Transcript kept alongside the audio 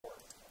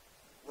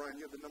Brian,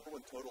 you have the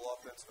 #1 total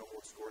offense,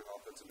 #1 scoring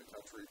offense in the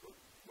country. But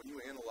when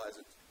you analyze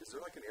it, is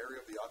there like an area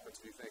of the offense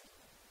where you think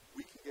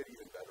we can get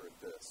even better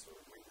at this, or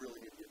we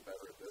really need to get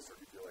better at this, or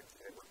do you feel like,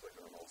 hey, we're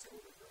clicking on all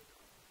cylinders right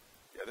now?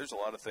 Yeah, there's a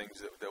lot of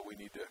things that we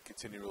need to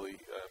continually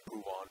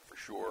improve on for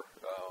sure.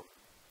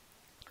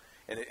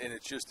 And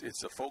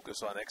it's a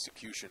focus on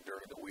execution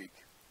during the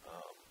week.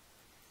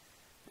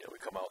 We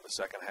come out in the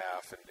second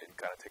half and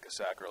kind of take a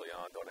sack early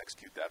on, don't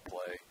execute that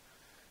play.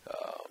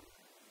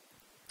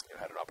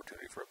 Had an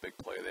opportunity for a big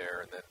play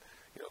there, and then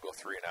go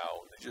 3 and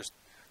out. And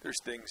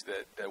there's things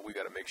that we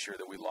got to make sure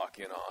that we lock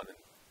in on, and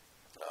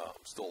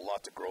still a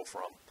lot to grow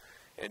from.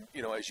 And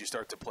as you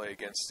start to play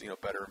against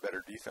better and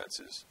better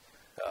defenses,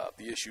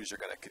 the issues are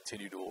going to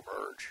continue to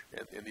emerge,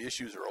 and the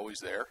issues are always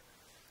there.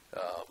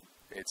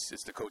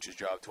 It's the coach's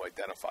job to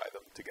identify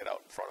them, to get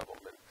out in front of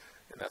them,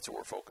 and that's what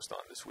we're focused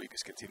on this week,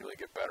 is continuing to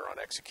get better on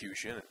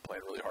execution and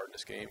playing really hard in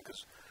this game,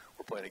 because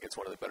we're playing against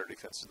one of the better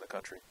defenses in the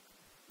country.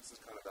 This is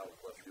kind of out of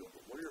left field,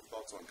 but what are your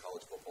thoughts on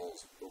college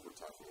football's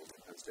overtime rules?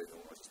 Penn State and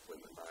Illinois just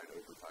played the 9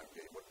 overtime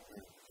game.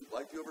 Do you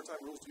like the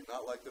overtime rules? Do you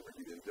not like them? Are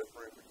you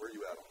indifferent? Where are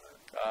you at on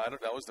that?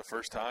 That was the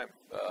first time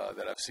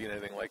that I've seen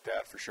anything like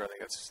that, for sure. I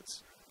think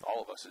it's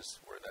all of us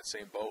we're in that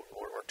same boat.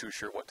 We're too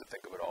sure what to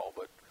think of it all,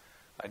 but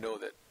I know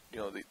that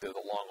the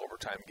long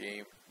overtime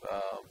game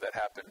that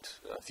happened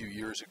a few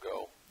years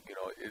ago,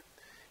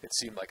 it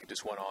seemed like it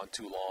just went on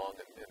too long,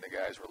 and the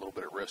guys were a little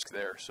bit at risk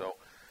there. So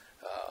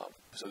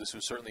this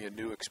was certainly a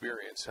new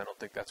experience. I don't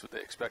think that's what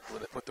they expected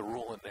when they put the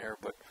rule in there,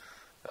 but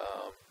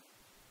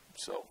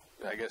so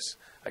I guess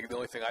the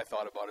only thing I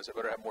thought about is I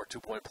better have more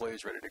 2-point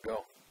plays ready to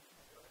go.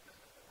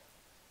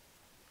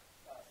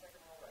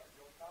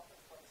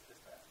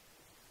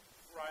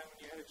 Ryan, when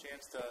you had a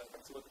chance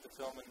to look at the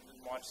film and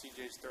watch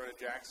CJ's throw to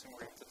Jackson,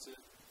 where he puts it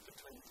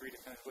between 3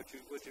 defenders,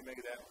 what'd you make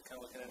of that?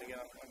 Kind of looking at it again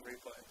on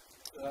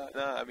replay.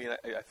 No, I mean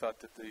I thought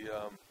that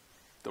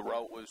the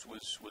route was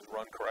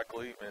run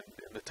correctly,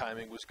 and the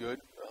timing was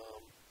good.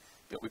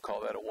 We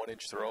call that a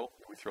 1-inch throw.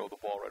 We throw the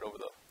ball right over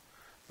the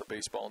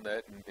baseball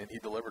net, and he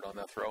delivered on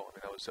that throw. I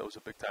mean that was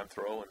a big time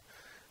throw, and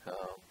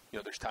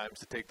there's times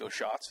to take those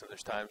shots, and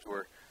there's times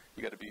where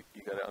you got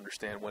to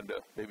understand when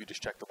to maybe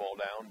just check the ball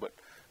down. But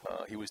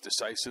he was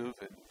decisive,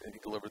 and he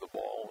delivered the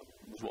ball, and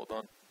it was well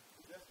done.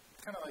 That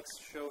kind of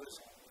shows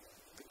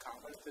the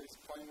confidence that he's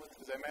playing with,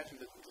 because I imagine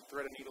that to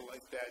thread a needle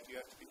like that, you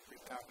have to be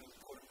pretty confident as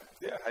a quarterback.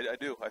 Yeah, I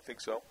do. I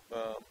think so.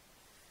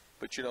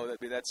 But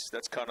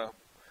that's kind of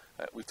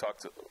we've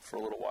talked for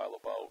a little while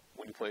about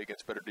when you play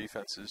against better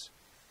defenses.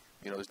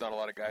 There's not a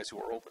lot of guys who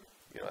are open.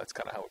 That's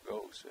kind of how it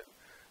goes. And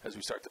as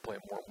we start to play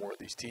more and more of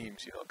these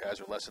teams,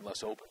 guys are less and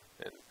less open,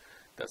 and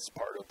that's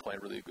part of playing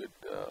really good,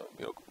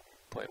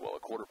 playing well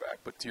at quarterback.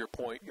 But to your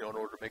point, in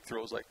order to make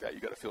throws like that, you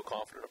got to feel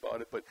confident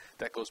about it. But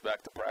that goes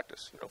back to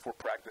practice. If we're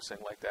practicing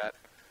like that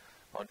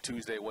on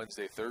Tuesday,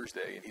 Wednesday,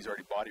 Thursday, and he's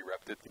already body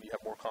repped it, then you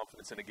have more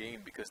confidence in a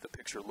game because the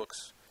picture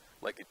looks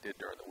like it did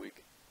during the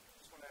week.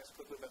 Just want to ask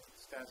quickly about the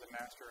stats of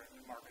Master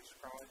and Marcus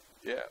Crowley.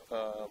 Yeah,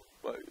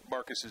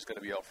 Marcus is going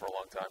to be out for a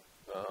long time.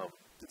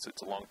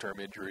 It's a long-term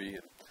injury,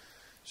 and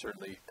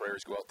certainly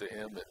prayers go out to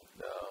him. And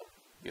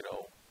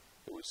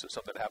it was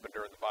something that happened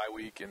during the bye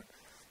week, and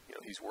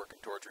he's working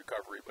towards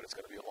recovery, but it's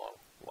going to be a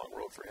long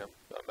road for him.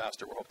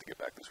 Master will hope to get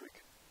back this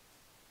week.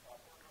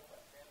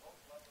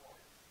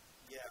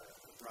 Yeah,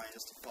 Brian,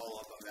 just to follow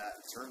up on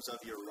that, in terms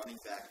of your running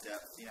back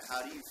depth,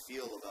 how do you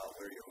feel about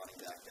where your running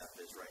back depth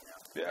is right now?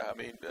 Yeah, I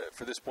mean,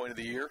 for this point of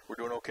the year, we're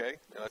doing okay.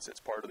 It's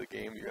part of the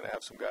game. You're going to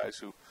have some guys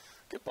who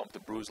get bumped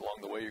and bruised along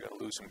the way. You're going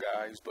to lose some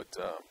guys, but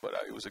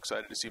I was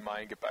excited to see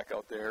Mayan get back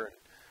out there,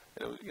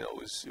 and it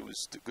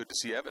was good to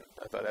see Evan.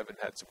 I thought Evan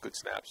had some good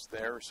snaps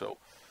there, so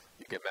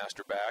you get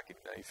Master back, and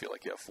you feel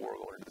like you have 4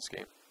 going into this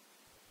game.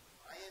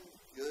 Ryan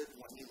good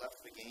when he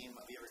left the game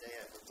the other day.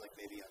 It looked like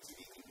maybe on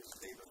TV he was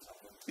favoring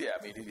something. Yeah,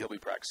 I mean he'll be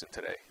practicing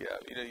today. Yeah,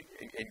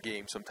 in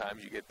games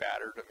sometimes you get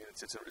battered. I mean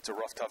it's a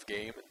rough, tough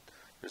game, and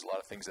there's a lot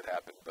of things that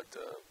happen. But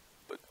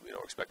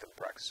expect him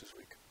to practice this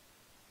week.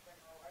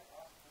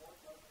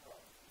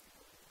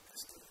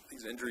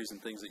 These injuries and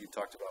things that you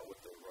talked about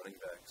with the running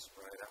backs,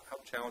 right? How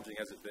challenging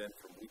has it been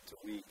from week to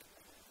week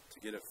to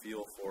get a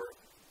feel for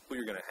who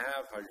you're going to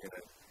have, how you're going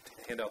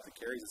to hand out the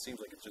carries? It seems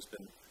like it's just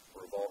been a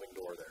revolving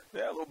door there.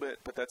 Yeah, a little bit,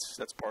 but that's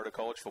part of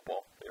college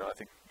football. I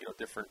think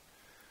different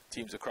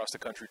teams across the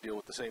country deal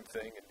with the same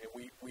thing, and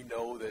we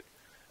know that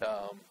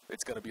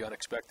it's going to be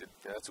unexpected.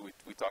 That's what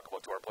we talk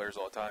about to our players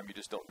all the time. You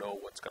just don't know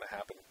what's going to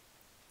happen,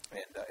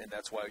 and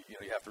that's why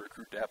you have to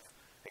recruit depth,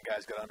 and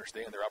guys got to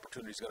understand their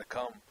opportunity is going to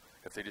come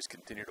if they just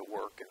continue to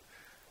work, and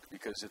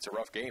because it's a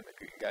rough game.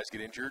 Guys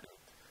get injured,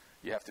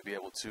 you have to be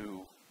able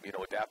to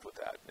adapt with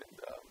that. And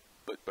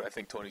but I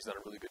think Tony's done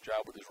a really good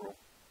job with his room.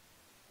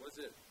 What is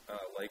it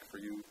like for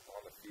you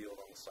on the field,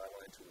 on the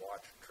sideline, to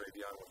watch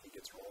Travion when he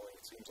gets rolling?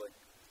 It seems like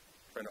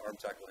trying to arm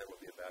tackle him would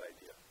be a bad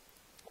idea.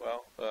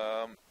 Well,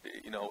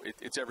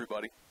 it's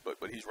everybody, but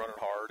he's running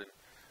hard, and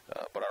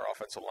but our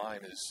offensive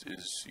line is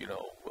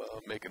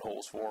making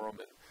holes for him,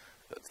 and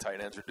the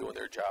tight ends are doing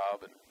their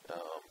job, and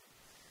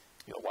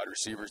wide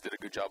receivers did a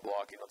good job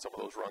blocking on some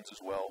of those runs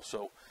as well.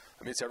 So,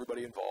 I mean, it's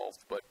everybody involved,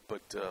 but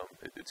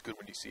it's good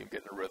when you see them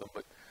get in a rhythm.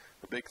 But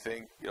the big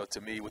thing,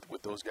 to me,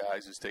 with those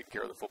guys is taking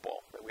care of the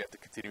football. And we have to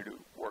continue to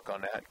work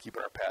on that and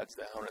keeping our pads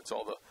down. It's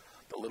all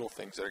the little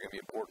things that are going to be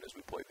important as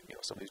we play,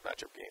 some of these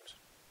matchup games.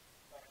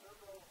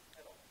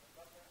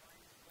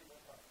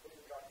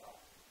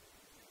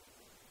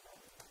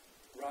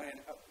 Ryan,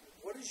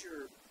 what is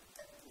your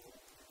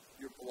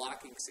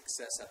blocking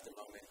success at the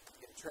moment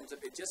in terms of,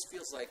 it just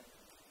feels like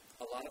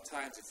a lot of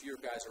times if your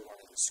guys are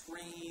running the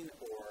screen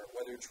or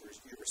whether it's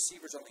your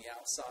receivers on the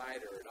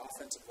outside or an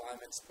offensive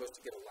lineman supposed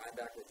to get a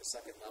linebacker at the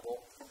second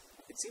level,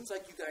 it seems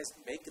like you guys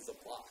make the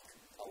block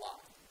a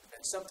lot.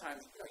 And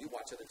sometimes, you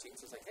watch other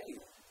teams, it's like, hey,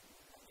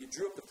 you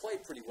drew up the play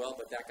pretty well,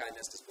 but that guy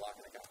missed his block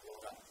and it got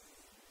blown up.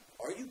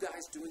 Are you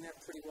guys doing that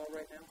pretty well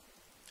right now?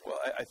 Well,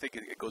 I think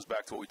it goes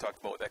back to what we talked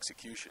about with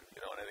execution,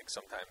 and I think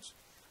sometimes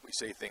we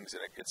say things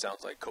and it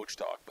sounds like coach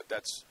talk, but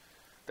that's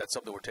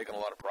something we're taking a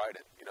lot of pride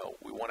in.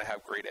 We want to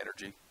have great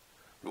energy,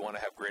 we want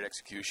to have great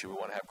execution, we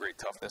want to have great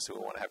toughness, and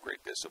we want to have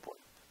great discipline.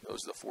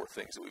 Those are the four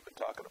things that we've been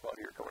talking about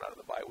here coming out of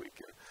the bye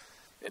week.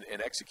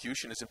 And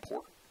execution is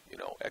important.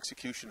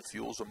 Execution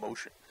fuels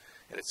emotion,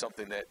 and it's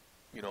something that,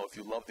 if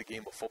you love the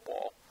game of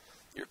football,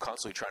 you're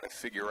constantly trying to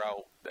figure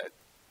out that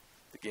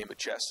the game of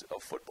chess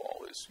of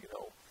football is,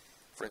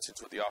 for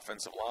instance, with the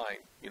offensive line,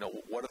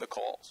 what are the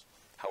calls?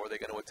 How are they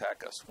going to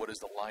attack us? What is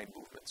the line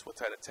movements? What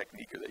type of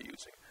technique are they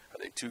using? Are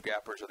they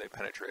two-gappers? Are they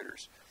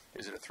penetrators?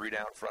 Is it a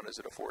 3-down front? Is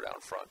it a 4-down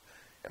front?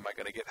 Am I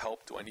going to get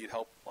help? Do I need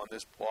help on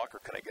this block, or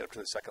can I get up to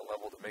the second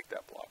level to make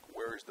that block?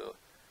 Where is the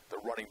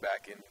running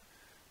back in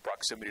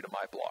proximity to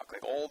my block?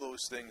 Like, all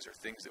those things are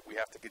things that we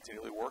have to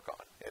continually work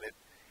on, and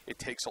it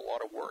takes a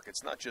lot of work.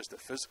 It's not just the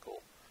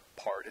physical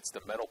part, it's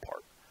the mental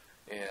part.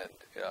 And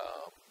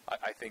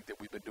I think that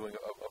we've been doing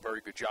a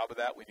very good job of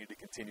that. We need to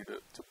continue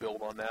to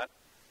build on that.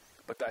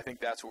 But I think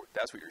that's what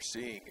you're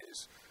seeing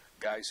is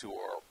guys who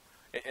are,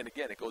 and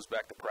again, it goes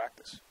back to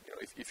practice.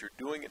 If you're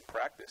doing it in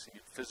practice and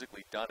you've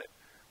physically done it,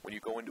 when you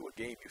go into a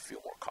game, you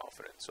feel more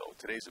confident. So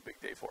today's a big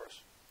day for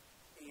us.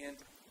 And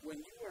when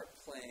you are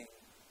playing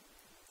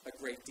a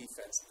great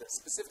defense that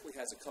specifically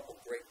has a couple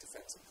great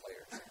defensive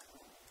players,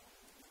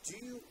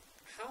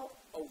 how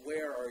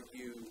aware are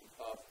you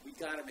of, we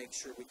got to make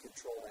sure we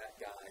control that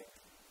guy?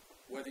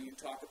 Whether you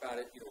talk about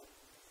it,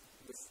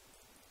 with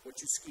what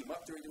you scheme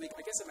up during the week.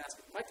 I guess I'm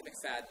asking, Micah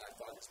McFadden, I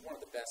thought, is one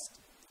of the best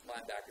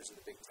linebackers in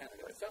the Big Ten.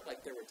 And it felt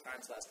like there were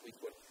times last week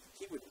when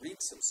he would read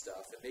some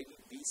stuff and maybe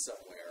be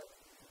somewhere,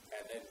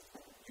 and then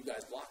you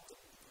guys blocked him.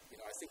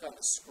 I think on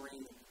the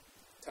screen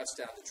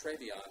touchdown to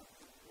Travion,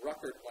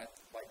 Ruckert went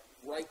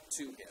right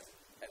to him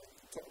and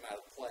took him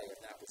out of play,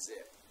 and that was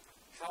it.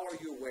 How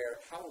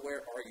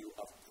aware are you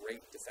of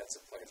great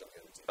defensive players on the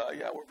other team?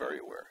 Yeah, we're very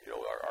aware.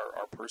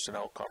 Our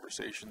personnel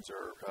conversations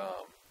are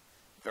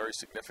very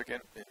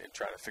significant in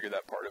trying to figure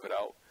that part of it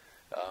out.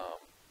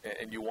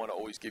 And you want to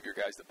always give your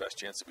guys the best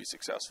chance to be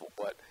successful.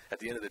 But at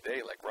the end of the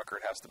day,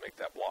 Ruckert has to make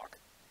that block.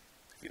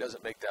 If he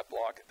doesn't make that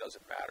block, it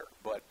doesn't matter.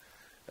 But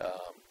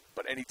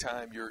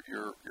anytime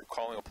you're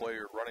calling a play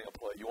or running a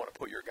play, you want to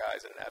put your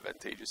guys in an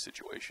advantageous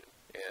situation.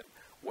 And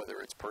whether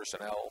it's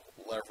personnel,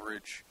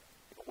 leverage,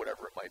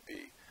 whatever it might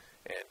be,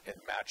 and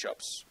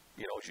matchups,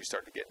 as you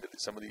start to get into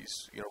some of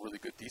these, really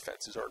good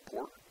defenses are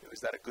important. Is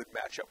that a good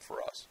matchup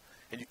for us?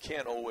 And you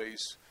can't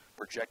always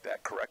project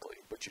that correctly,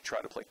 but you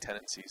try to play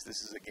tendencies.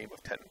 This is a game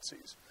of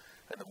tendencies.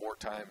 And the more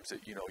times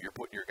that, you're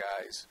putting your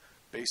guys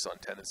based on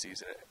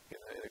tendencies in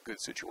a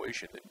good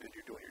situation, then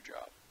you're doing your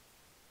job.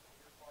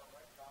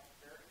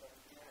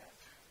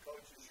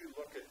 Coach, as you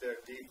look at their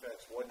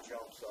defense, what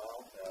jumps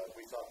out?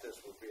 We thought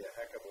this would be a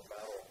heck of a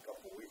battle a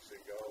couple weeks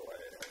ago.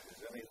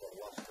 Is any of the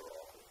luster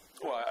off?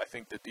 Well, I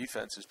think the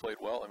defense has played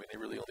well. I mean, they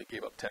really only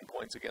gave up 10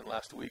 points again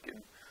last week,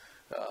 and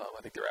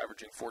I think they're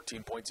averaging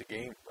 14 points a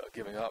game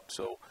giving up.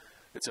 So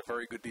it's a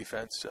very good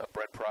defense.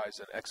 Brett Pryce,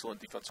 an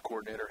excellent defensive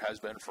coordinator, has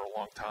been for a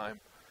long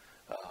time.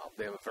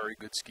 They have a very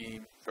good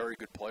scheme, very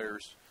good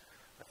players.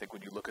 I think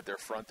when you look at their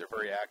front, they're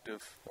very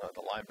active.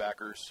 The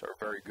linebackers are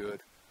very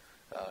good.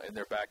 And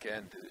their back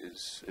end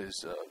is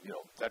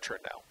veteran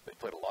now. They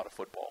played a lot of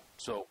football.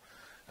 So,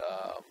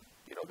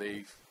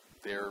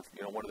 they're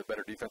one of the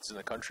better defenses in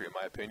the country, in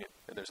my opinion.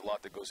 And there's a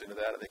lot that goes into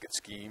that. I think it's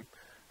scheme.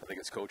 I think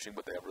it's coaching,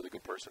 but they have really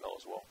good personnel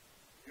as well.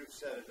 You've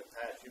said in the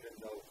past you didn't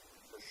know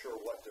for sure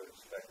what to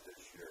expect this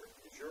year.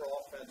 Is your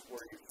offense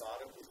where you thought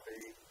it would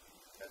be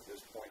at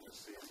this point in the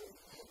season?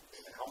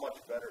 And how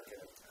much better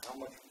how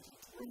much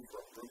room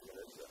for improvement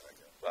is there, I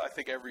guess? Well, I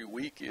think every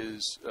week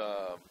is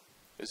a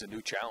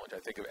new challenge. I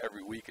think of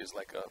every week is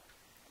like a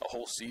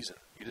whole season.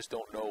 You just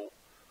don't know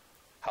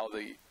how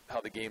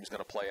the game's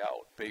going to play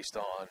out based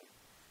on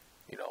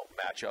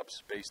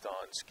matchups, based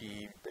on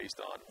scheme, based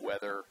on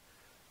weather,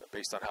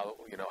 based on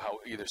how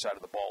either side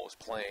of the ball is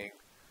playing.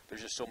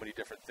 There's just so many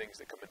different things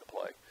that come into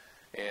play.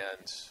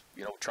 And,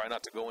 try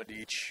not to go into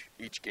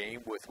each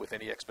game with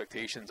any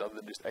expectations other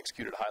than just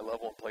execute at a high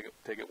level and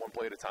take it one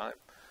play at a time.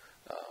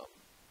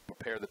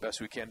 Prepare the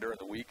best we can during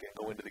the week and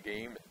go into the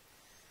game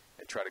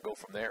try to go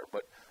from there.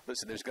 But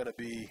listen, there's going to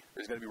be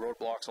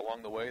roadblocks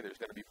along the way. There's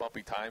going to be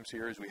bumpy times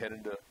here as we head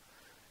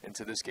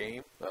into this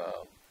game.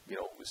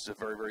 This is a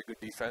very, very good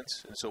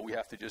defense, and so we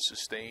have to just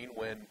sustain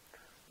when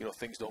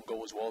things don't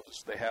go as well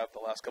as they have the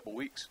last couple of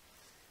weeks.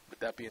 But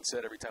that being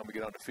said, every time we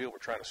get on the field, we're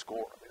trying to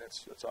score. I mean,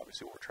 that's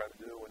obviously what we're trying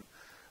to do,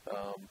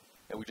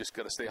 and we just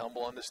got to stay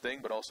humble on this thing,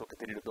 but also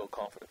continue to build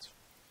confidence.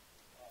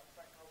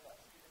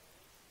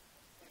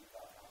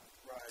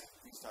 Right.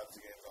 These types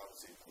of games,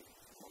 obviously,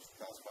 most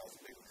classified as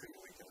a big recruit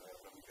weekend.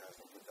 You guys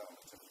don't put down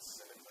much of a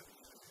Senate, but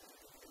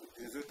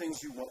is there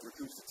things you want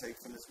recruits to take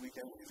from this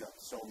weekend? You've got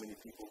so many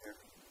people here.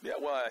 Yeah,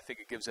 well, I think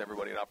it gives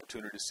everybody an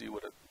opportunity to see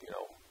what a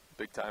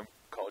big-time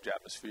college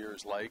atmosphere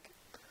is like,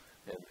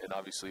 and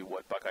obviously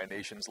what Buckeye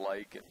Nation's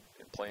like,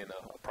 and playing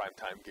a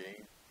primetime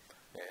game,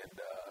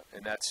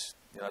 and that's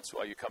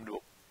why you come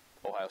to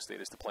Ohio State,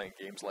 is to playing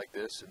games like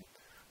this, and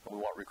we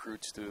want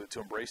recruits to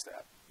embrace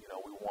that.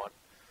 We want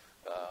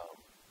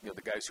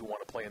the guys who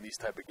want to play in these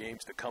type of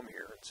games to come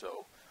here, and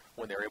so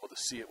when they're able to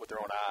see it with their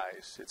own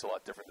eyes, it's a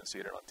lot different than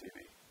seeing it on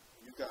TV.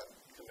 You've got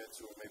commits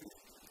who are maybe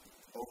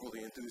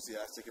overly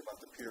enthusiastic about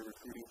the peer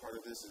recruiting part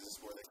of this. Is this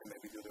where they can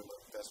maybe do their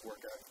best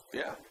work at?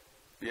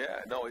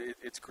 Yeah, no,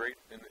 it's great,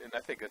 and I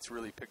think that's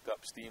really picked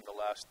up steam the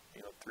last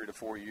 3 to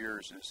 4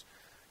 years. Is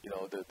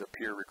the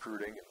peer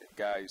recruiting and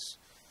guys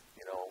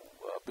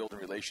building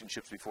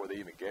relationships before they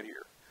even get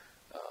here.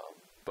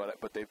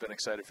 But they've been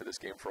excited for this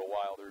game for a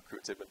while. The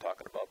recruits, they've been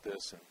talking about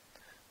this, and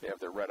they have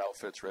their red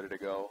outfits ready to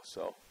go.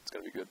 So it's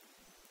going to be good.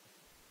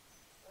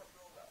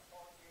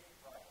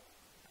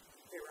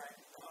 Hey Ryan,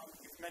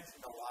 you've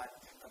mentioned a lot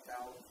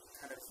about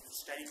kind of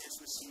steadiness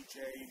with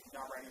CJ,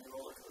 not riding the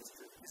roller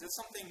coaster. Is it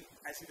something,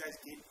 as you guys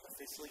get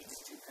officially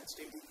into Penn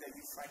State Week, that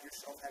you find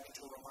yourself having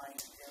to remind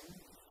him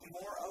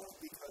more of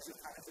because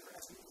of kind of the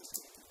rest of the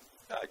team?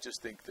 I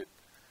just think that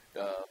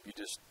you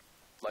just,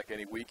 like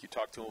any week, you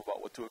talk to him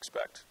about what to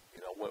expect.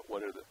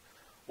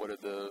 What are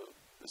the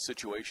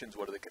situations,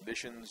 what are the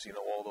conditions,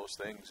 all those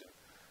things. And,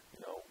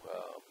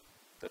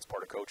 that's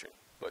part of coaching.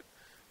 But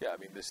yeah, I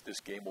mean, this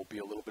game will be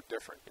a little bit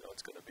different.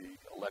 It's going to be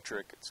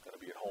electric. It's going to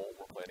be at home.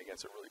 We're playing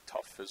against a really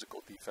tough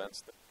physical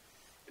defense that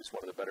is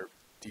one of the better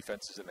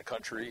defenses in the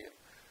country. And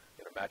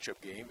in a matchup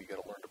game, you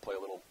got to learn to play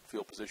a little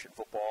field position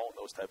football and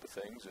those type of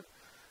things, and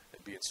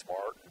being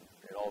smart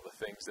and all the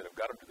things that have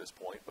got him to this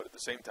point. But at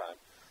the same time,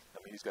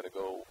 I mean, he's got to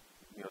go,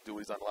 do what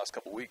he's done the last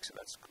couple of weeks, and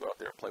that's go out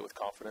there and play with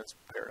confidence,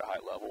 prepare at a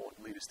high level, and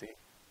lead his team.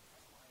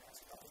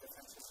 How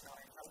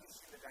do you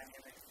see the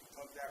dynamic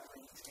of that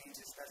room change,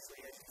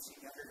 especially as you see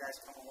younger guys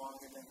come along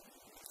and then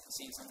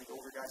seeing some of the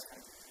older guys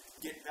kind of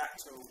get back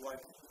to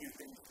what you've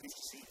been used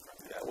to seeing from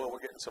them? Yeah, well,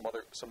 we're getting some of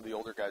the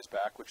older guys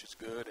back, which is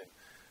good, and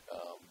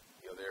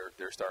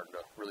they're starting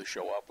to really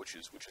show up, which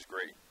is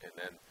great. And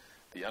then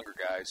the younger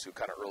guys who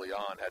kind of early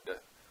on had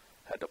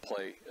to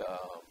play,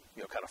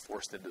 kind of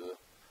forced into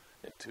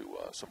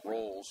some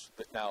roles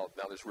that now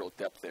there's real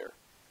depth there.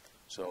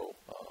 So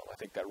I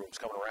think that room's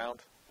coming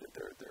around.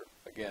 They're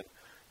again,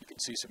 you can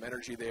see some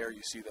energy there.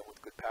 You see them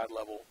with good pad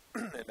level,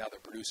 and now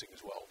they're producing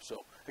as well.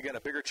 So again, a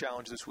bigger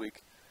challenge this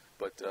week,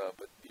 but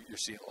you're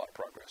seeing a lot of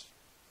progress.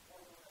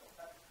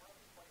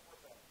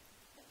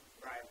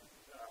 Brian,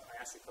 I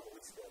asked you a couple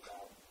weeks ago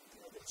about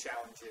the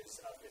challenges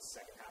of this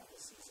second half of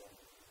the season.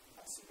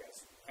 Obviously, you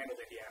guys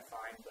handled Indiana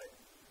fine, but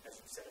as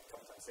you said a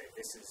couple times today,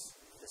 this is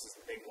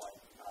the big one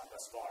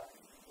thus far.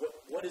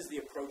 What is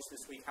the approach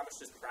this week? How much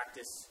does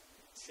practice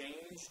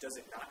change? Does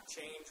it not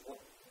change?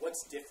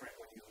 What's different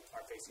when you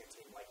are facing a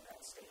team like Penn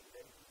State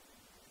that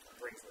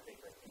brings the big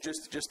ring?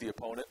 Just the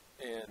opponent,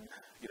 and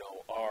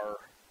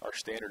our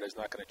standard is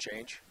not going to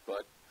change,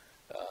 but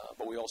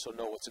we also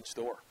know what's in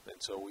store, and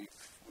so we've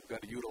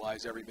got to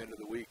utilize every minute of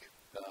the week.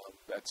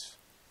 That's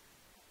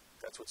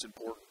what's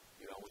important.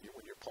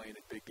 When you're playing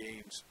in big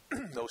games,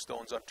 no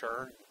stones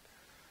unturned.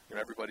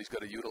 Everybody's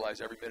got to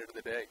utilize every minute of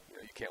the day.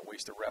 You can't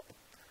waste a rep.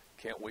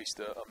 Can't waste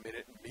a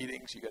minute in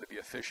meetings. You got to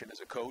be efficient as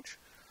a coach.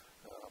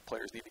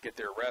 Players need to get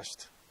their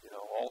rest.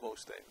 All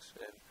those things.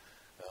 And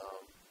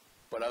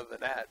but other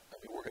than that, I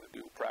mean, we're going to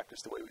do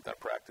practice the way we've done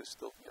practice,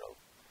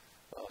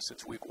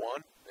 since week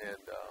one,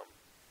 and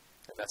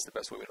that's the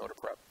best way we know to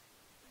prep.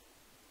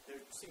 There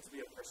seems to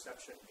be a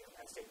perception,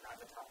 Penn State not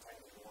in the top 10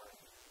 anymore,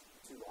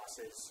 2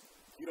 losses.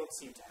 You don't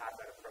seem to have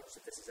that approach.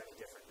 That this is any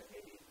different than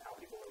maybe how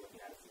people were looking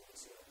at it a few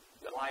weeks ago.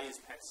 No. Why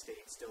is Penn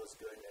State still as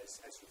good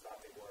as you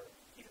thought they were,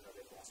 even though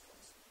they've lost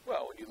twice?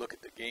 Well, when you look at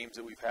the games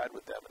that we've had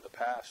with them in the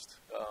past,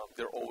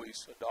 they're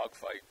always a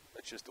dogfight.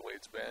 That's just the way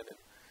it's been,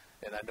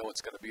 and I know it's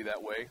going to be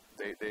that way.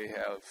 They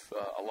have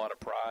a lot of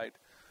pride.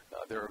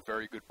 They're a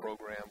very good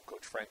program.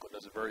 Coach Franklin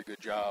does a very good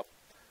job.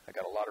 I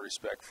got a lot of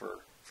respect for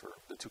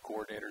the 2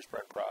 coordinators,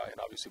 Brent Pry and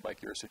obviously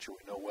Mike Yurcich, who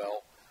we know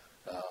well.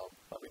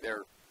 I mean,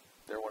 they're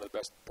one of the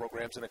best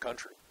programs in the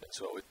country, and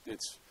so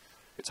it's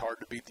hard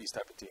to beat these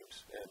type of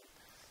teams. And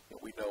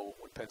we know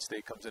when Penn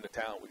State comes into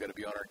town, we got to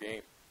be on our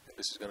game. And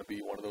this is going to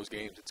be one of those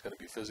games. It's going to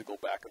be physical,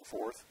 back and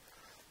forth,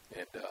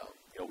 and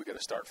we got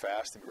to start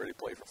fast and be ready to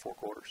play for 4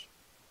 quarters.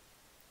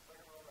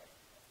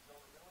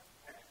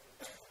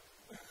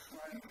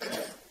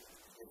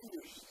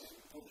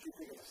 What do you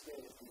think of the state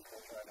of the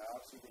defense right now?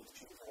 Obviously, things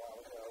changed a while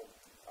ago.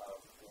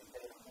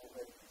 They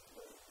improvement.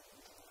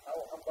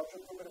 How much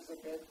improvement has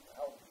there been?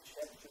 How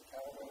championship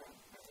caliber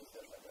is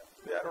this right now?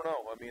 Yeah, I don't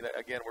know. I mean,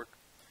 again, we're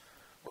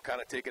kind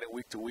of taking it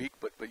week to week,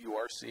 but you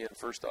are seeing,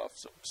 first off,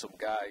 some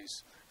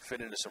guys fit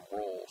into some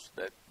roles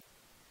that,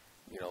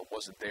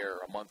 wasn't there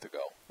a month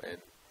ago. And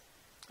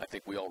I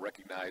think we all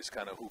recognize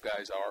kind of who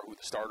guys are, who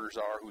the starters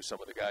are, who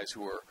some of the guys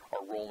who are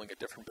rolling at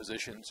different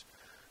positions,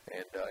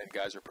 and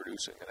guys are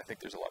producing. And I think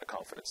there's a lot of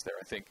confidence there.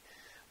 I think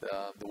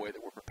the way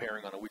that we're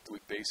preparing on a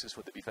week-to-week basis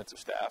with the defensive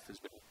staff has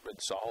been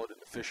solid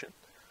and efficient.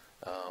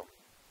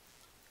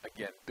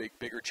 Again,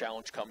 bigger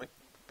challenge coming.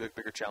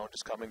 Bigger challenge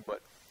is coming,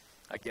 but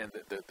again,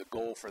 the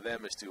goal for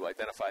them is to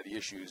identify the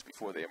issues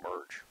before they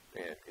emerge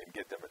and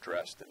get them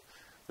addressed. And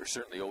there's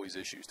certainly always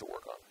issues to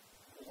work on.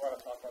 There's a lot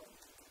of talk about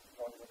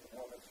going with the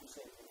 1 and 2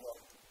 safety. Well,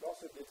 you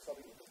also did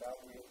something with the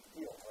boundary of the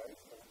field, right?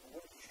 So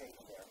what changed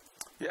there?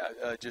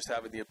 Yeah, just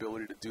having the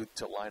ability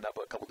to line up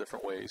a couple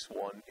different ways.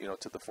 One,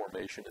 to the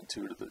formation, and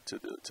two,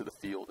 to the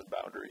field and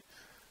boundary.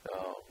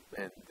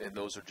 And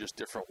those are just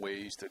different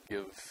ways to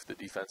give the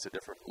defense a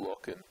different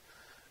look. And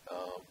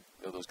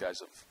those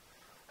guys have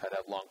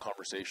had long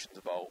conversations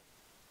about,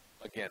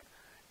 again,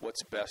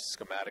 what's best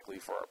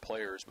schematically for our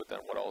players, but then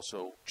what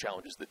also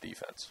challenges the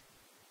defense.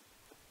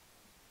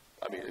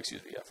 For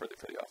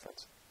the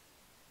offense.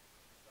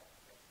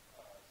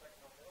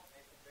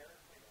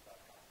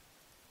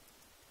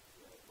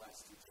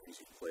 Last two games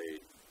you played,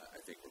 I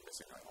think we're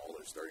missing on all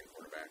their starting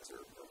cornerbacks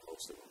or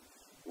most of them.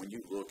 When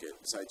you look at,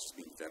 besides just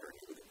being veteran,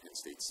 you look at Penn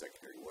State's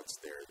secondary, what's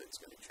there that's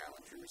going to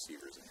challenge your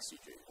receivers and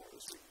CJ more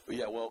this week?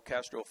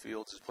 Castro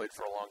Fields has played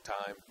for a long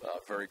time,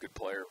 very good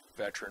player,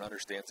 veteran,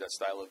 understands that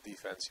style of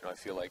defense. I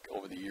feel like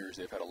over the years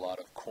they've had a lot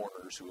of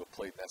corners who have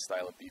played that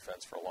style of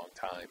defense for a long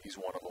time. He's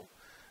one of them.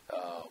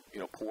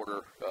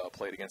 Porter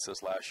played against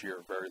us last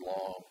year, very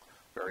long,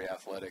 very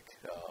athletic.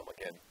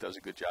 Again, does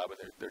a good job in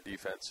their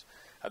defense.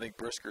 I think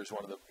Brisker is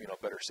one of the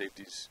better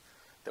safeties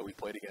that we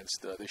played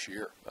against this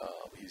year.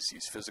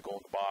 He's physical in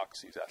the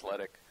box. He's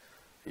athletic.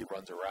 He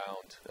runs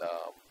around.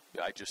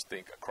 I just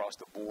think across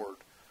the board,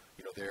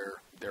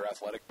 they're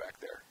athletic back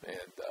there,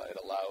 and it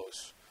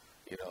allows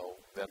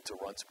them to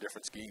run some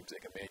different schemes. They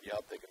can man you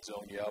up. They can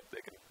zone you up.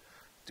 They can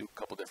do a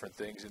couple different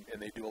things,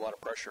 and they do a lot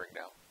of pressuring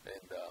now,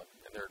 and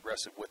they're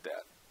aggressive with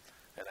that.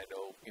 And I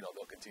know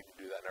they'll continue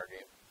to do that in our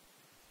game.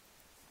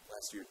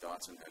 Last year,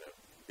 Dotson had a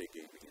big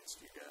game against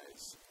you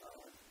guys.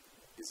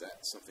 Is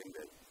that something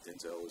that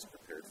Denzel is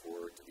prepared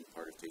for, to be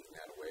part of taking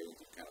that away, and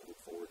to kind of look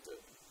forward to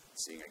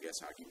seeing, I guess,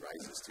 how he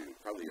rises to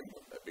probably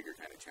a bigger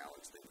kind of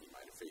challenge than he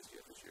might have faced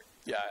yet this year?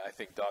 Yeah, I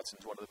think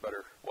Dotson's one of the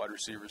better wide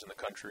receivers in the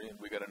country, and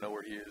we got to know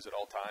where he is at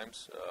all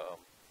times.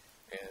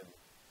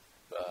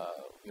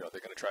 They're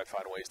going to try to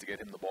find ways to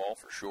get him the ball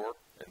for sure.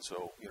 And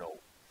so,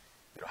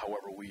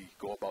 however we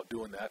go about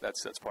doing that,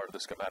 that's part of the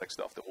schematic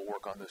stuff that we'll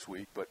work on this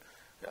week. But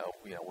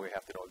we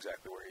have to know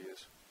exactly where he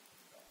is.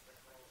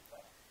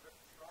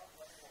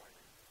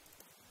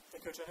 Hey,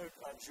 Coach, I know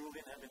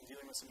Julian had been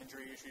dealing with some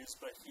injury issues,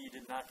 but he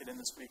did not get in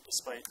this week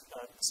despite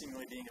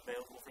seemingly being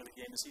available for the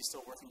game. Is he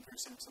still working through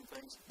some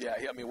things? Yeah,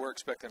 we're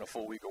expecting a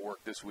full week of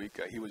work this week.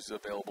 He was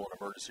available in an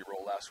emergency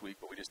role last week,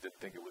 but we just didn't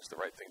think it was the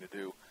right thing to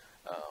do.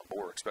 But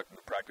we're expecting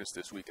to practice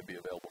this week and be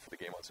available for the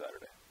game on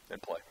Saturday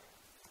and play.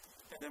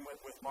 And then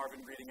with Marvin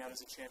grading out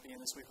as a champion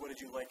this week, what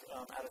did you like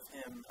out of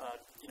him,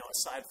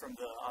 aside from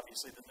the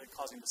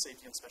causing the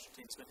safety on special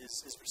teams, but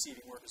his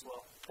receiving work as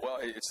well? Well,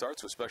 it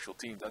starts with special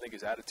teams. I think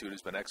his attitude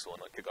has been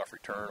excellent on kickoff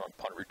return, on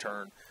punt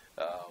return,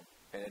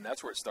 and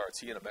that's where it starts.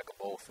 He and Emeka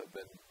both have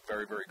been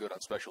very, very good on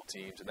special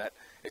teams, and that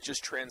it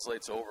just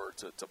translates over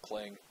to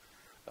playing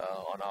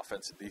on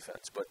offense and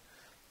defense. But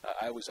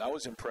I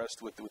was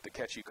impressed with the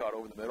catch he caught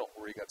over the middle,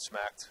 where he got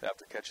smacked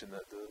after catching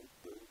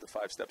the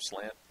 5-step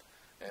slant.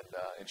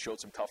 And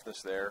showed some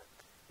toughness there.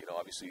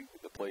 Obviously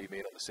the play he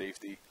made on the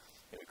safety,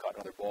 and we caught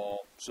another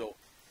ball. So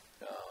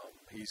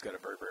he's got a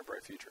very, very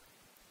bright future.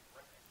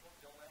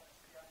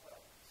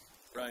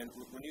 Ryan,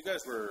 when you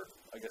guys were,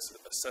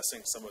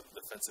 assessing some of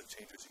the defensive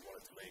changes you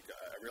wanted to make,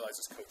 I realize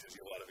as coaches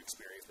you have a lot of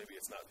experience. Maybe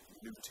it's not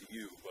new to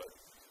you, but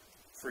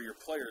for your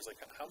players,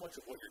 how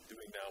much of what you're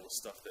doing now was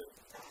stuff that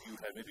you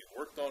had maybe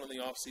worked on in the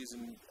off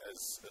season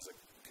as a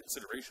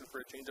consideration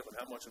for a change-up, and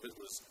how much of it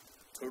was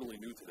totally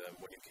new to them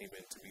when you came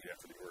in to meet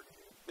after the Oregon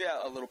game? Yeah,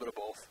 a little bit of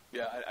both.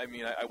 Yeah,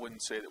 I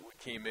wouldn't say that we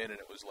came in and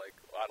it was like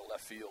out of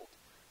left field.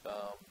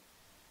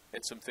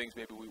 And some things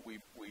maybe we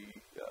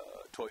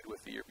toyed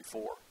with the year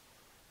before.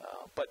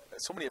 But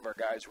so many of our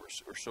guys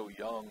were so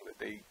young that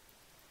they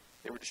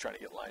were just trying to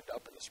get lined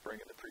up in the spring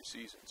and the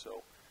preseason.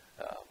 So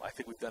I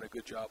think we've done a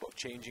good job of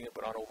changing it,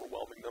 but not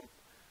overwhelming them.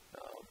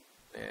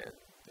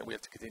 And we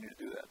have to continue to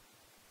do that.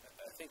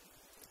 I think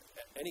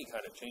any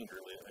kind of change,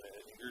 really,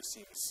 yours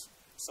seems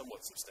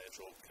somewhat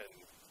substantial, can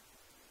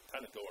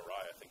kind of go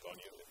awry, I think, on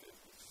you. It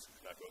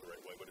not go the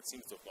right way, but it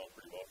seems to have gone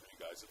pretty well for you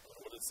guys.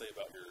 What does it say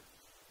about your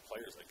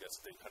players, I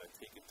guess, they kind of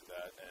take it to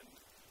that and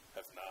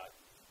have not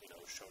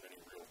shown any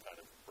real kind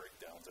of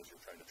breakdowns as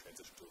you're trying to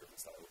transition to a different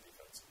style of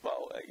defense?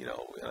 Well,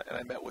 and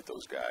I met with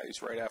those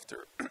guys right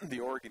after the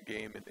Oregon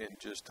game and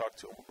just talked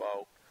to them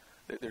about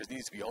there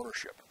needs to be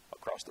ownership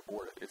across the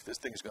board. If this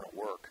thing's going to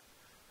work,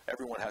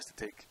 everyone has to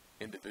take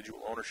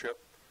individual ownership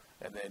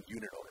and then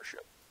unit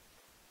ownership.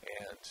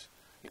 And,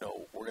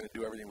 we're going to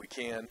do everything we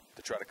can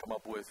to try to come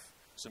up with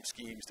some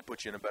schemes to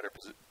put you in a better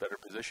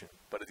position.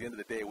 But at the end of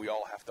the day, we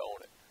all have to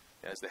own it.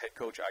 And as the head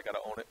coach, I got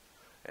to own it.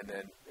 And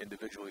then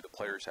individually, the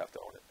players have to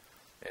own it.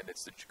 And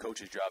it's the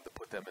coach's job to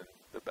put them in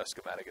the best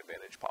schematic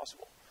advantage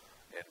possible.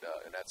 And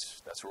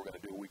that's what we're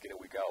going to do week in and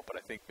week out. But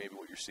I think maybe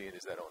what you're seeing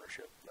is that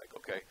ownership. Like,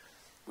 okay,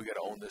 we got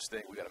to own this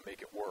thing. We got to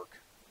make it work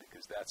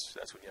because that's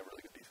when you have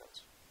really good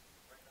defense.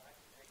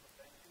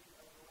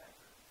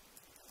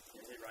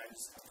 Hey, Ryan,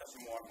 just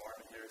touching more on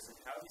Marvin Harrison.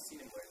 How have you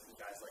seen him learn from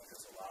guys like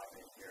Chris Olave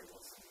and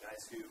Garibus?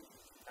 Guys who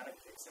kind of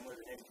similar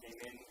to him came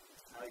in,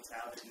 highly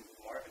talented. And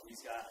Marvin, he's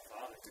got a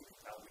father who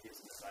probably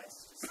gives him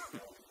advice.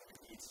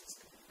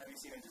 Have you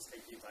seen him just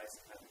take the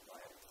advice and kind of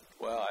apply it?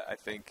 Well, I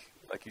think,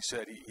 like you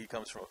said, he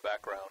comes from a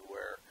background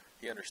where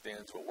he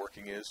understands what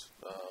working is.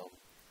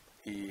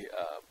 He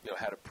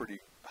had a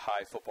pretty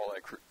high football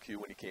IQ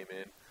when he came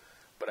in,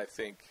 but I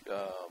think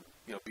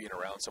being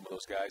around some of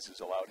those guys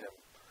has allowed him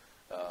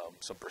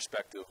some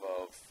perspective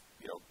of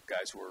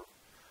guys who are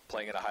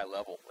playing at a high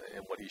level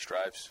and what he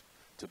strives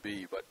to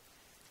be. But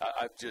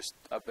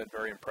I've been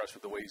very impressed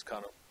with the way he's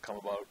kind of come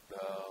about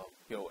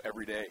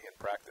every day in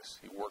practice.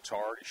 He works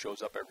hard. He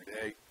shows up every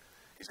day.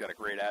 He's got a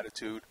great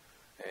attitude,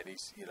 and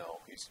he's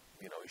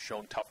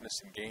shown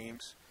toughness in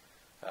games.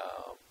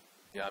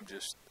 I'm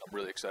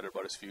really excited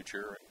about his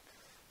future,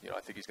 and I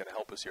think he's going to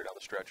help us here down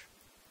the stretch.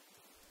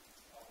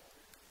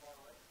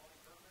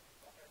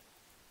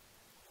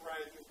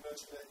 Ryan, you've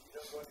mentioned that you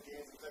don't go into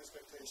games with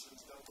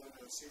expectations, don't go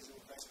into a season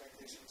with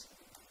expectations.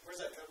 Where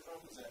does that come from?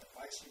 Is that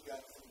advice you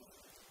got from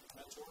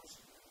mentors?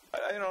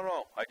 I don't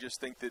know. I just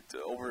think that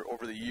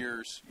over the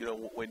years,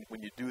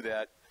 when you do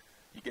that,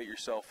 you get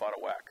yourself out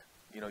of whack.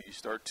 You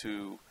start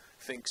to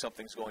think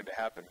something's going to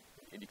happen,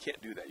 and you can't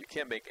do that. You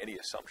can't make any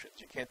assumptions.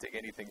 You can't take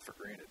anything for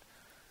granted.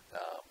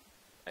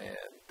 And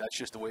that's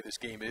just the way this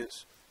game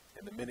is.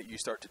 And the minute you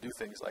start to do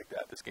things like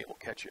that, this game will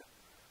catch you.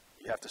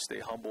 You have to stay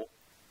humble.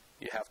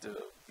 You have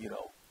to,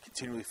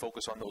 continually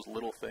focus on those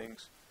little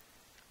things,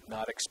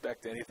 not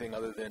expect anything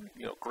other than,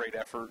 great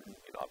effort and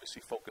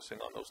obviously focusing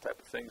on those type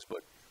of things.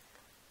 But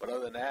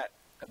other than that,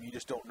 you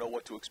just don't know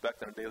what to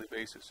expect on a daily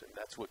basis. And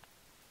that's what,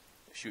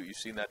 you've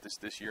seen that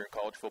this year in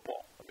college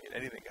football.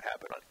 Anything can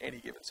happen on any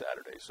given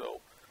Saturday.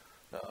 So,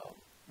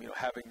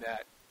 having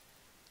that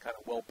kind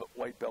of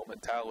white belt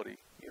mentality,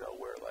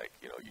 where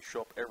you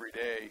show up every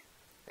day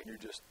and you're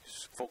just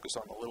focus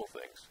on the little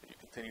things and you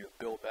continue to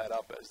build that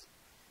up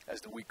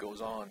as the week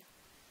goes on.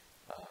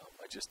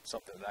 Just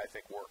something that I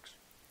think works.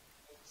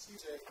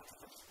 CJ,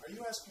 are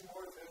you asking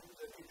more of him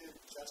than you did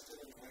Justin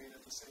and Wayne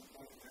at the same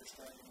point in their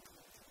starting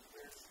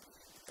career?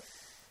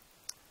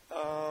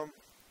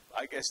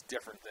 I guess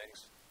different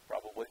things,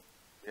 probably.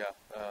 Yeah.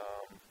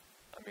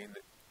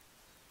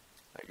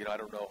 I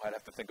don't know. I'd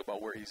have to think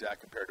about where he's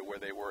at compared to where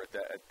they were at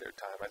their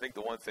time. I think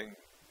the one thing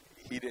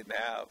he didn't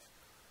have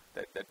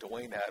that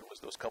Dwayne had was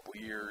those couple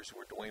years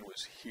where Dwayne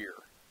was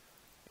here.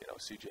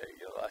 CJ,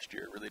 last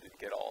year really didn't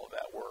get all of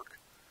that work.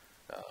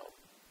 I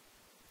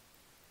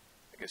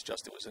guess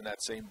Justin was in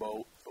that same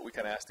boat, but we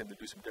kind of asked him to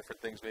do some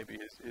different things maybe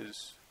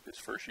his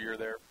first year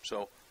there.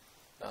 So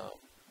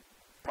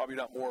probably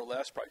not more or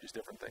less, probably just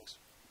different things.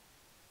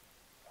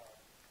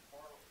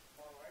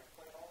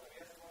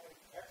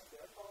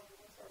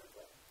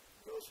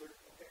 No, sir.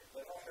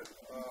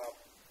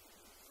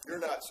 You're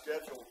not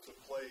scheduled to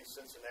play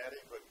Cincinnati,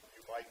 but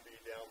you might be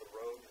down the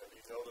road. Have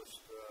you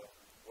noticed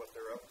what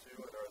they're up to,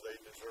 and are they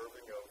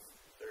deserving of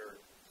their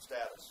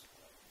status?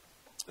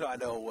 I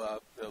know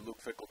Luke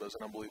Fickell does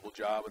an unbelievable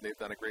job, and they've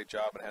done a great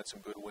job and had some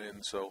good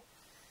wins. So,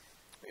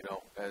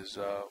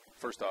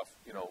 first off,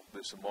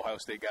 there's some Ohio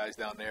State guys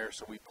down there,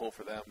 so we pull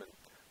for them. And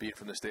being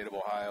from the state of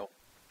Ohio,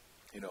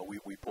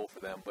 we pull for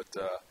them. But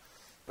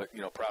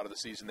proud of the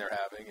season they're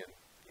having, and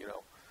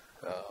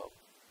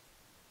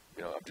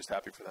I'm just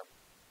happy for them.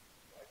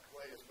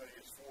 Clay, as many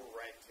as 4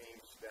 ranked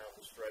teams down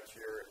the stretch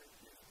here.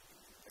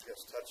 I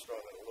guess touched on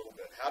it a little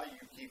bit. How do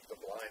you keep the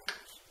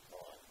blinders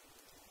on?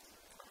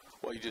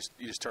 Well, you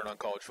just turn on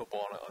college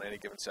football on any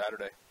given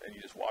Saturday, and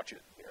you just watch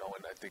it.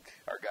 And I think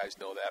our guys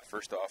know that.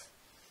 First off,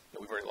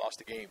 we've already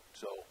lost a game,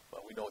 so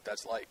we know what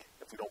that's like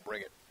if we don't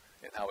bring it,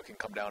 and how it can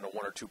come down to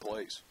 1 or 2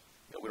 plays.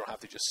 We don't have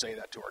to just say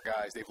that to our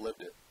guys. They've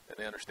lived it, and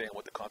they understand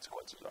what the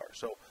consequences are.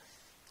 So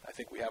I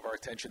think we have our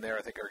attention there.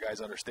 I think our guys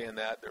understand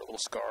that. They're a little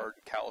scarred,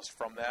 calloused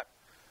from that,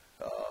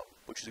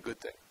 which is a good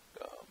thing.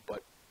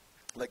 But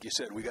like you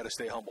said, we got to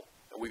stay humble,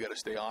 and we got to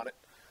stay on it,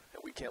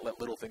 and we can't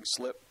let little things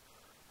slip.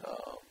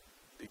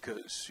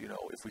 Because,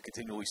 if we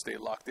continually stay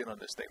locked in on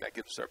this thing, that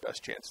gives us our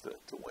best chance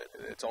to win.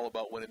 And it's all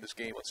about winning this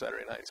game on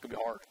Saturday night. It's going to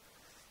be hard.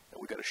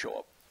 And we got to show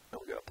up,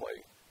 and we got to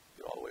play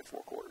all the way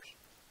 4 quarters.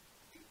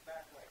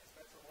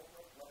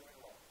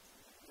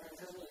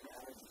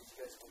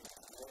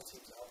 both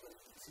teams out, but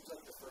it seems like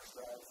the first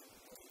drive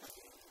of each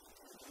game,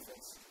 the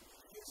defense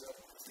gives up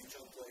 2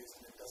 chunk plays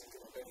and it doesn't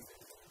give up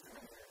anything from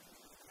there.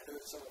 I know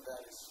that some of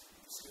that is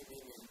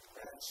scheming and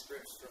running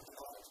scripts from the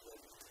offense, but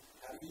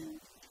how do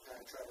you kind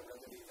of try to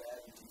remedy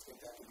that? And do you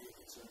think that could be a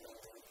concern down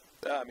the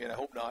road? I mean, I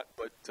hope not,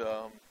 but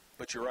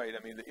you're right.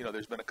 I mean,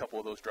 there's been a couple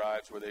of those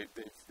drives where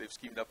they've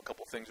schemed up a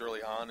couple of things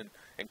early on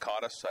and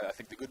caught us. I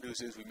think the good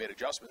news is we made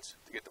adjustments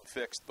to get them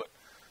fixed, but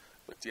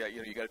yeah,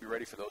 you got to be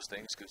ready for those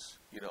things because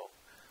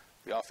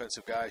the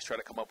offensive guys try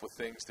to come up with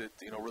things that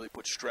really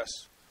put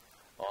stress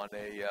on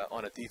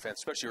a defense,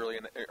 especially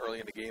early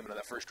in the game and on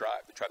that first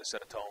drive to try to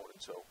set a tone.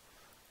 And so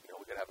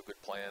we got to have a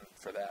good plan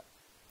for that.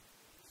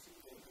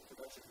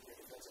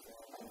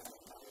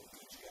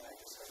 Each guy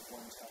just has 1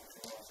 tackle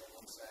for loss or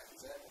 1 sack.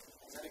 Is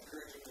that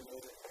encouraging to know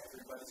that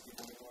everybody's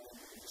getting it on and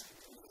you can just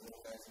continue to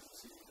roll guys as the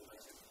season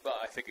progresses? Well,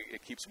 I think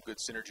it keeps some good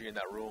synergy in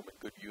that room and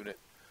good unit,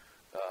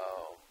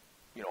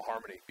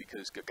 harmony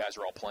because guys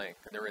are all playing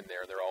and they're in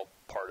there and they're all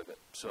part of it.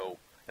 So,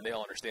 and they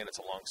all understand it's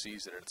a long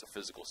season and it's a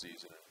physical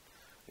season. And,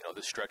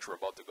 this stretch we're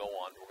about to go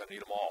on, we're going to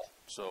need them all.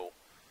 So,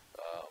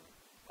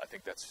 I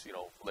think that's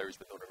Larry's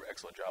been doing an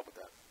excellent job with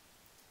that.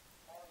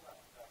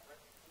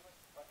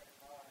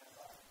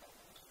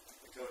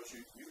 Coach,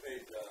 you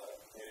made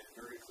it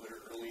very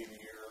clear early in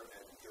the year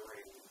and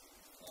during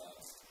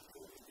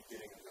the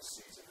beginning of the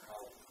season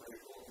how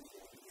critical it was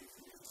going to be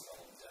for you to sell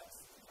in depth.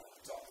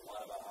 You talked a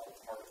lot about how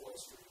hard it was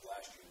for you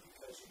last year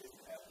because you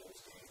didn't have those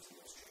games and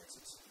those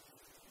chances.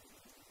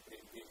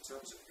 In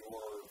terms of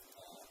your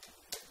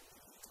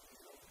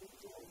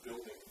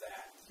building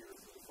that here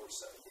for the first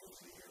 7 games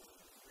of the year,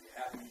 are you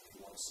happy? Do you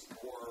want to see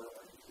more?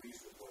 Are you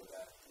pleased with where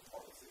that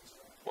part of things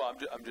are? Well,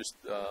 I'm just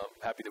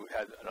happy that we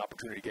had an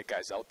opportunity to get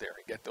guys out there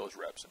and get those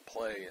reps and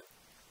play, and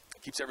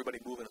it keeps everybody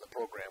moving in the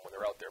program when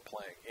they're out there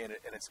playing, and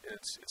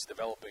it's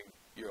developing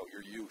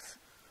your youth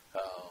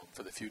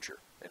for the future,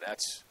 and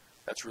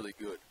that's really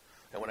good.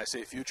 And when I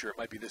say future, it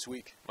might be this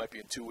week, it might be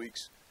in 2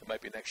 weeks, it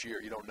might be next year.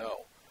 You don't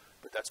know,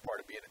 but that's part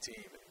of being a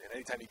team. And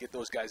anytime you get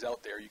those guys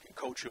out there, you can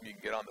coach them, you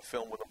can get on the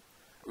film with them.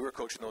 We were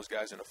coaching those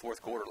guys in the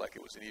fourth quarter like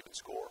it was an even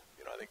score.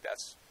 I think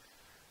that's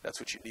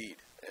what you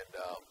need, and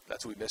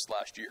that's what we missed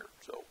last year.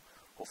 So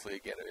hopefully,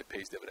 again, it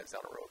pays dividends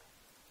down the road.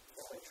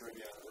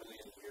 Trivia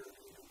early in the year,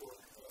 you need to work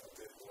a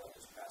bit more on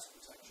his pass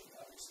protection.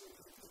 Obviously,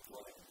 the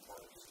running part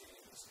of his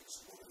game is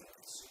exploded out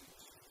of the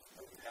seams.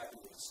 Are you happy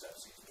with the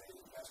steps he's made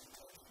in pass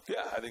protection?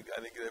 Yeah, I think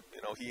that,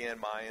 he and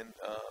Mayan,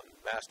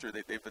 Master,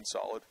 they've been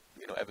solid.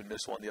 Evan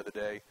missed one the other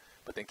day,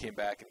 but then came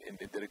back and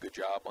did a good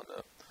job on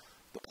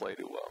the play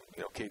to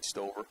Cade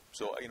Stover.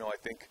 So I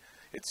think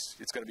it's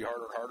going to be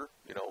harder and harder.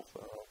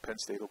 Penn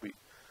State will be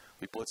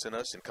blitzing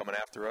us and coming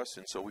after us,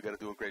 and so we got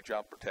to do a great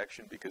job of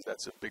protection because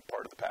that's a big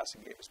part of the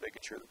passing game is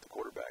making sure that the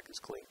quarterback is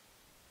clean.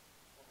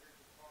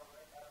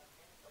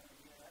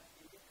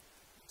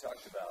 You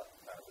talked about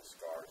kind of the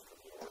scars from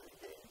the Oregon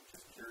game.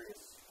 Just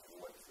curious,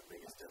 what's the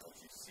biggest difference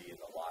you see in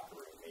the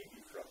locker room, maybe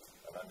from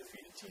an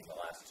undefeated team the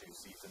last 2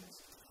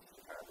 seasons to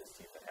kind of this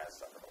team that has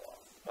suffered a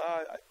loss?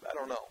 I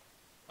don't know.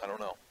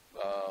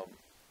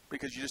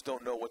 Because you just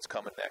don't know what's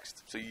coming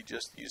next. So you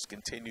just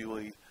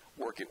continually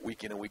work it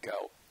week in and week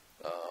out.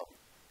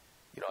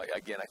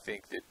 Again, I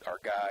think that our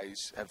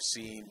guys have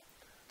seen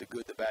the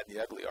good, the bad, and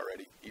the ugly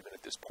already, even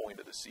at this point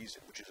of the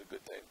season, which is a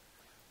good thing.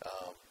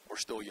 We're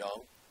still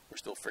young. We're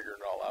still figuring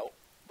it all out.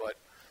 But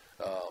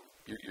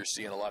you're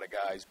seeing a lot of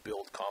guys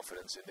build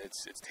confidence, and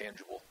it's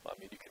tangible. I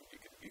mean, you can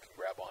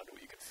grab onto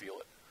it. You can feel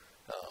it.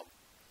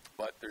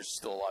 But there's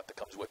still a lot that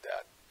comes with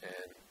that.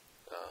 And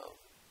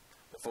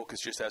the focus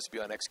just has to be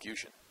on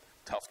execution,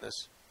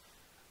 toughness,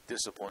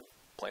 discipline,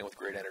 playing with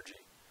great energy.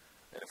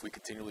 And if we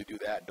continually do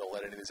that, don't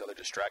let any of these other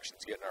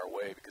distractions get in our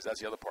way, because that's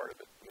the other part of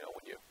it.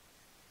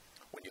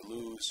 When you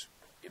lose,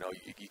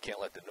 you can't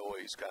let the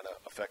noise kind of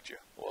affect you.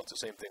 Well, it's the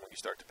same thing when you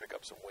start to pick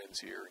up some wins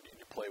here and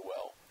you play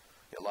well.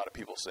 A lot of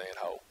people saying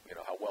how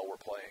well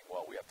we're playing.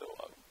 Well, we have to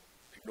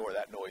ignore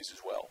that noise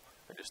as well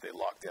and just stay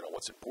locked in on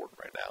what's important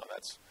right now. And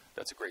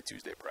that's a great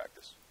Tuesday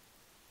practice.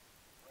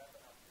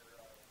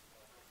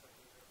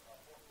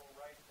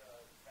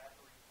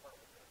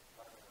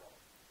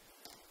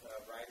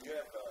 Brian, you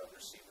have a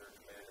receiver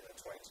committed in the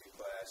 22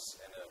 class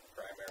and a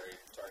primary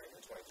target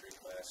in the 23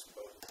 class,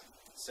 both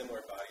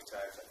similar body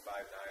types, like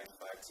 5'9",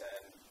 5'10",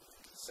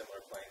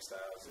 similar playing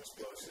styles,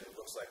 explosive.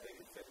 Looks like they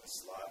can fit in the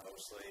slot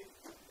mostly.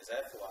 Is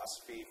that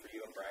philosophy for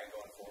you and Brian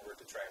going forward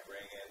to try and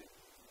bring in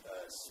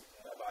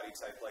a body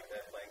type like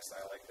that, playing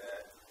style like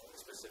that,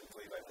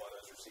 specifically like one of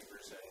those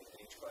receivers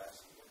in each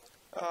class?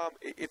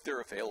 If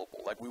they're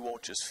available, we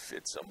won't just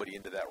fit somebody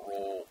into that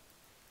role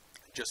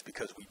just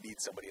because we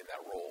need somebody in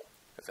that role,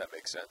 if that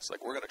makes sense.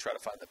 We're going to try to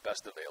find the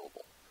best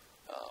available.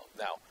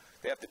 Now,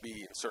 they have to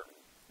be in certain,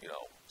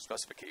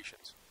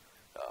 specifications.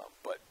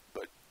 But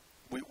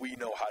we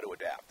know how to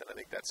adapt, and I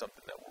think that's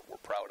something that we're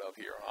proud of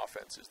here on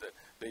offense is that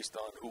based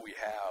on who we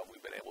have,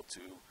 we've been able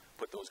to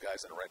put those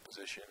guys in the right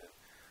position,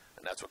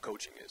 and that's what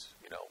coaching is,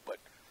 But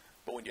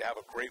when you have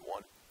a great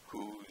one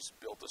who's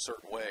built a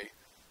certain way,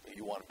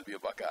 You want him to be a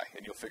Buckeye,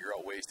 and you'll figure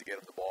out ways to get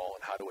him the ball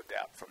and how to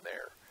adapt from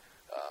there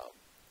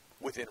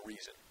within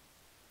reason.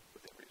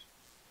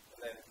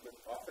 And then with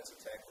offensive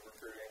tackle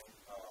recruiting,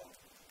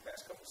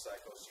 past couple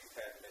cycles, you've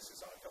had misses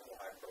on a couple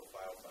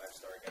high-profile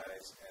five-star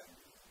guys, and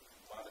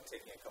wound up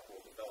taking a couple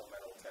of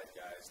developmental type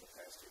guys in the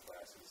past two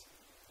classes.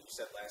 You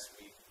said last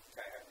week you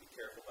kind of have to be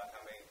careful about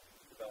how many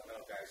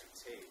developmental guys you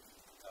take,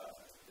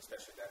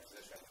 especially at that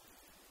position.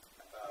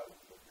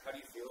 How do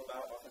you feel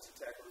about offensive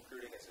tackle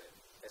recruiting? Has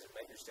it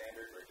met your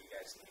standard, or do you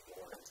guys need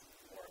more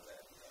of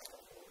that?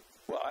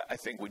 Well, I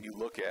think when you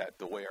look at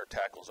the way our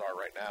tackles are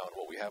right now and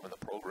what we have in the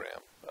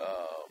program,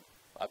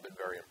 I've been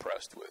very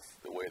impressed with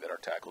the way that our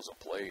tackles have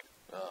played.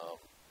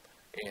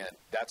 And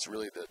that's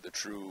really the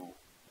true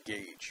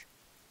gauge,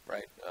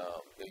 right?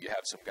 You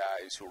have some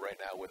guys who are right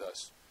now with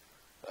us,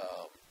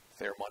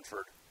 Thayer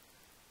Munford,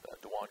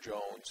 DeJuan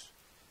Jones,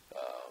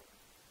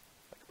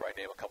 I could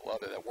probably name a couple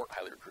other that weren't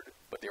highly recruited,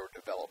 but they were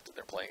developed and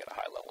they're playing at a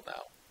high level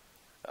now.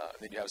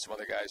 And then you have some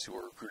other guys who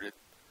were recruited,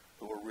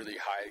 who were really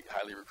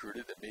highly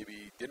recruited that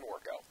maybe didn't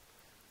work out.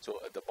 So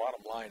the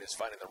bottom line is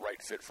finding the right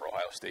fit for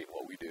Ohio State and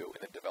what we do,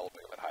 and then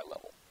developing them at high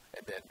level.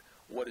 And then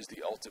what is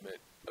the ultimate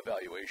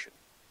evaluation,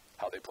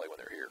 how they play when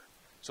they're here.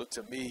 So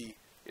to me,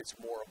 it's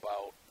more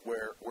about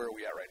where are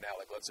we at right now.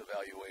 Like, let's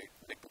evaluate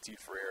Nick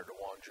Petit-Frere,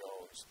 DeJuan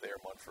Jones,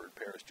 Thayer Munford,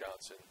 Paris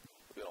Johnson,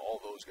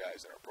 all those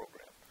guys in our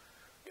program.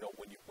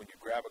 When you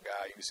grab a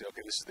guy, you say,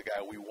 okay, this is the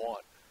guy we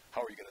want.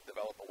 How are you going to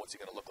develop him? What's he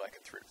going to look like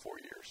in 3 or 4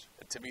 years?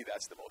 And to me,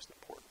 that's the most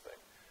important thing,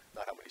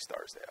 not how many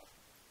stars they have.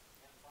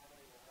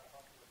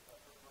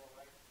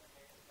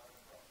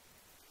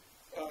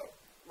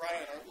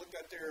 Ryan, I looked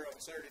out there on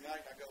Saturday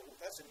night and I go, well,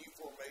 that's a new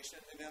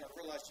formation, and then I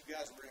realized you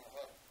guys were in a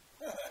huddle.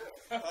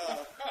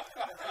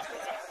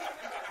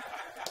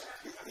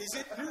 Is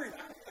it very?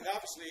 And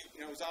obviously,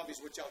 it was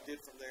obvious what y'all did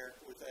from there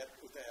with that.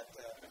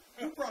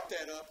 Who brought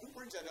that up? Who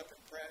brings that up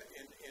in practice?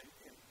 And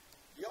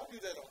do y'all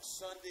do that on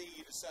Sunday?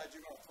 You decide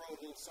you're going to throw a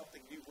little something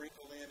new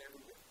wrinkle in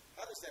every.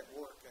 How does that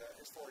work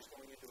as far as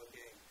going into a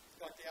game?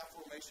 Like the out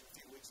formation a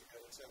few weeks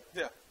ago, etc.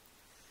 Yeah,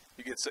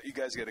 you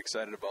guys get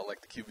excited about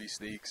like the QB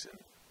sneaks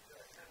and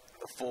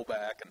the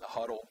fullback and the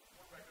huddle.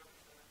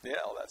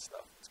 Yeah, all that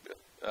stuff. It's good.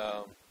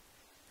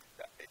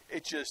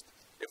 It just,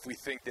 if we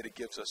think that it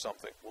gives us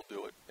something, we'll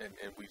do it.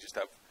 And we just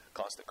have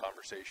constant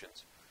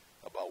conversations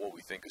about what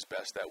we think is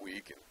best that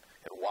week and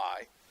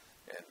why.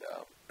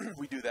 And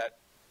we do that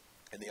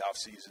in the off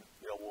season.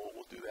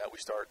 We'll do that. We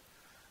start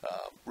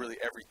really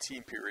every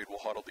team period. We'll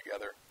huddle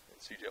together, and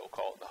CJ will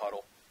call it in the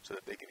huddle so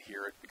that they can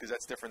hear it, because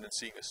that's different than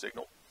seeing a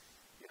signal.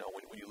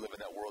 When you live in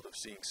that world of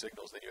seeing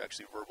signals, then you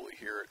actually verbally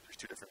hear it. There's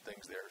two different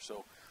things there.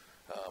 So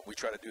we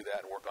try to do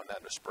that and work on that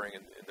in the spring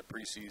and in the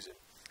preseason.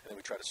 And then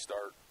we try to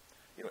start,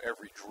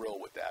 every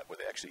drill with that, where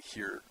they actually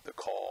hear the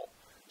call,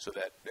 so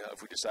that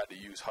if we decide to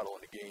use huddle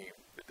in a game,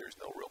 that there's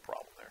no real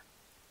problem there.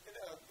 And,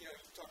 you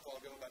talked a while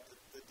ago about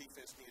the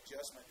defense and the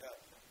adjustment.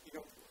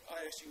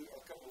 I asked you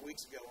a couple of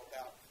weeks ago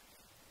about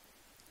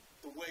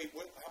the way,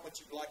 how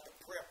much you like the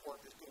prep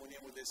work that's going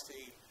in with this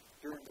team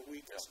during the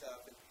week and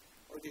stuff. And,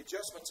 or the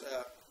adjustments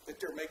that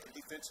they're making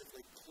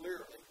defensively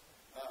clearly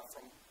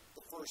from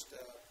the first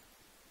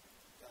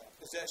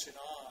possession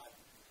on.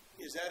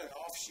 Is that an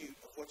offshoot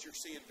of what you're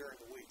seeing during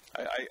the week?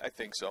 I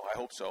think so. I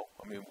hope so.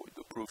 I mean,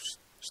 the proof's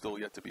still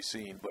yet to be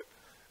seen, but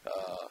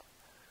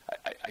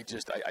I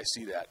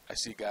see that. I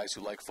see guys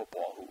who like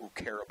football, who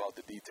care about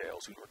the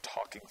details, who are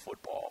talking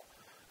football.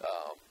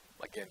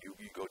 Again, you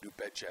go do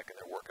bed check, and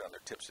they're working on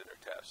their tips and their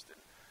test.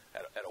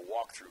 And at a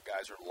walkthrough,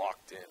 guys are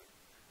locked in.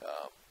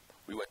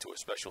 We went to a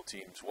special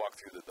teams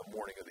walkthrough the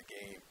morning of the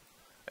game,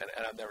 and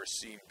I've never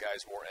seen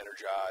guys more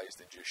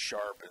energized and just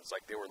sharp. And it's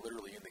like they were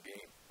literally in the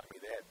game. I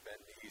mean, they had bent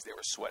knees. They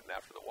were sweating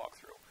after the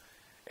walkthrough.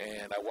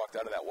 And I walked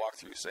out of that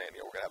walkthrough saying,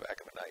 we're going to have a heck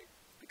of a night,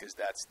 because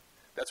that's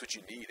what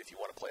you need if you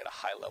want to play at a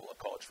high level of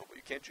college football.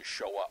 You can't just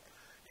show up.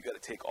 You got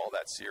to take all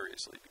that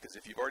seriously, because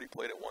if you've already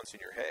played it once in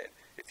your head,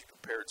 if you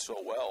prepared so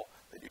well,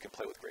 then you can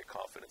play with great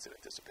confidence and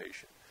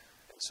anticipation.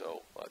 And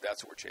so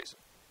that's what we're chasing.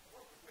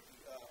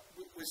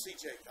 With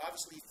CJ,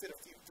 obviously he fit a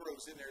few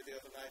throws in there the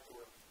other night that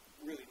were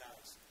really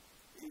nice.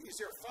 Is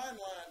there a fine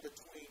line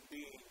between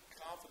being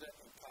confident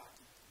and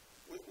cocky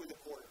with a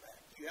quarterback?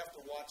 You have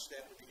to watch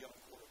that with a young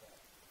quarterback.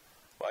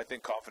 Well, I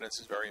think confidence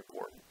is very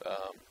important.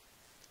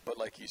 But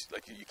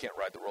you can't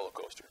ride the roller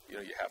coaster.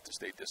 You have to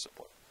stay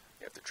disciplined.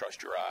 You have to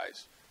trust your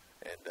eyes,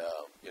 and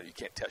you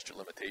can't test your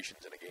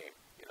limitations in a game.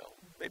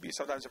 Maybe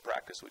sometimes in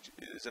practice, which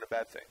isn't a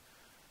bad thing,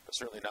 but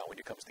certainly not when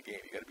it comes to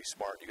game. You got to be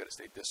smart. You got to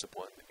stay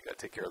disciplined. And you got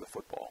to take care of the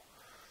football.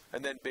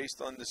 And then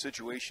based on the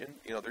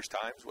situation, there's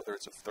times, whether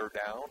it's a third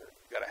down, or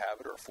you got to have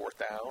it, or a fourth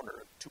down,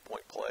 or a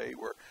 2-point play,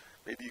 where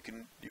maybe you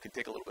can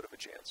take a little bit of a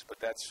chance. But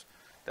that's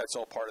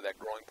all part of that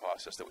growing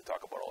process that we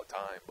talk about all the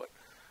time. But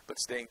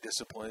staying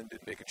disciplined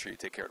and making sure you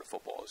take care of the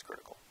football is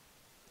critical.